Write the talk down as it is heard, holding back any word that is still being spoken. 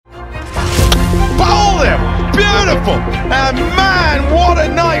beautiful. And man, what a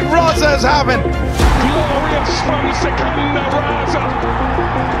night Raza's having. Glorious from Sikandar Raza.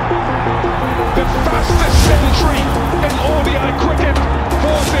 The fastest century in ODI cricket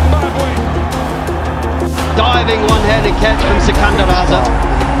for Zimbabwe. Diving one-handed catch from Sikandar Raza.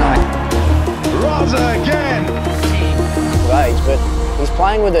 Raza again. Age, but he's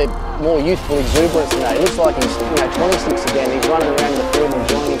playing with a more youthful exuberance now. It looks like he's 26 again. He's running around the field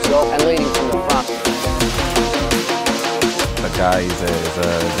enjoying himself and leading from the front. The guy is a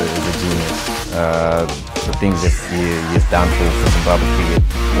genius. The things that he's done for Zimbabwe cricket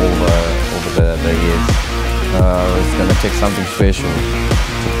over the years, it's going to take something special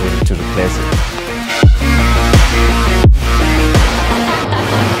to replace it.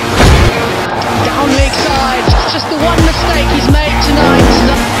 Down leg side, just the one mistake he's made tonight.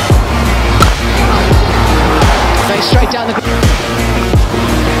 Straight down the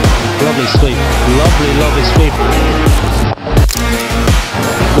lovely sweep, lovely sweep.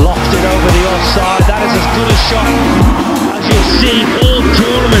 Lofted over the offside, that is as good a shot as you'll see all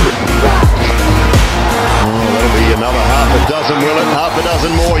tournament. Oh, that'll be another half a dozen, will it? Half a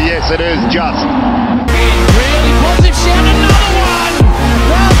dozen more, yes it is, just. really positive shout, another one!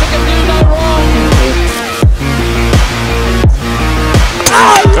 Raza can do no wrong.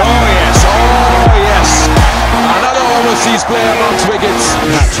 Oh yes, another overseas player amongst wickets.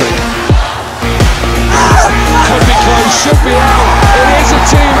 Hat-trick. Could be close, should be out. It is a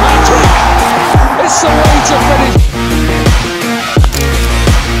team hat-trick. It's the way to finish.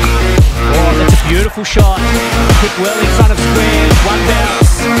 Oh, that's a beautiful shot. Hit well in front of square, one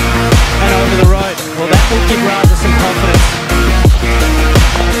bounce and over the road. Well, that will give Raza some confidence.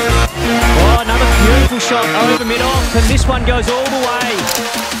 Oh, another beautiful shot over mid-off, and this one goes all the way.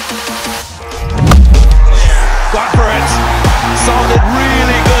 Got for it. Sounded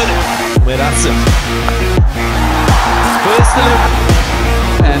really good. Well, that's it. First delivery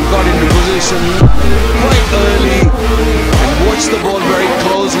and got into position quite early and watched the ball very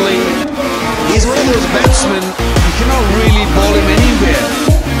closely. He's one of those batsmen, you cannot really bowl him anywhere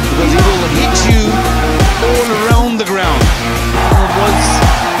because he will hit you all around the ground. It was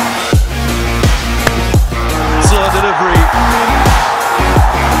delivery.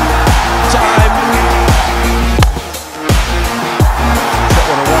 Time. That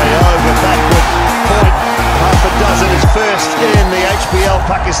one away over, backward point. Half a dozen is first in the HBL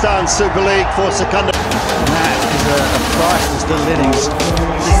Pakistan Super League for Sikandar. That is a priceless little innings.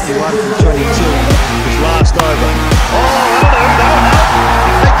 61 from 22. His last over. Oh, that'll do, that'll help.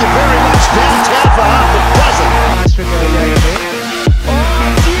 Thank you very much. Downtown for half a dozen. Oh,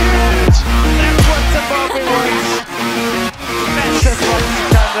 huge! That's what Zimbabwe wants. Massive from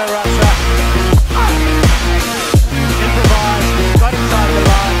Sikandar Raza. Improvised, got inside the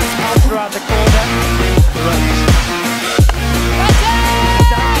line, passed around the corner.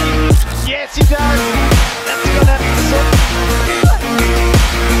 Yes, he does. That's gonna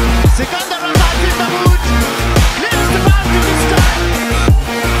Sikandar Raza in the boot. Clears the boundary this time.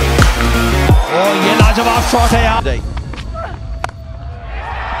 Oh, ये लाजवाब shot है यार.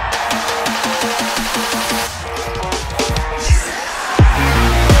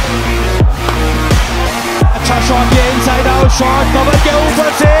 अच्छा shot, ये inside out shot, cover के ऊपर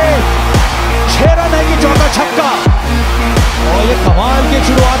से 6 run है कि चौका छक्का. और ये कमाल की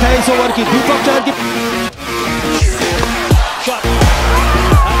शुरुआत है इस ओवर की. दीपक चहर की shot.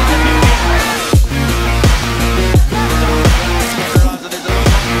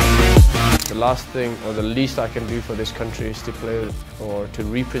 The last thing or the least I can do for this country is to play or to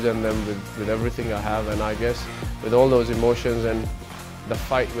represent them with everything I have, and I guess with all those emotions and the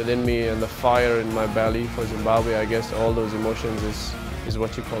fight within me and the fire in my belly for Zimbabwe, I guess all those emotions is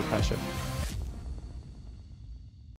what you call passion.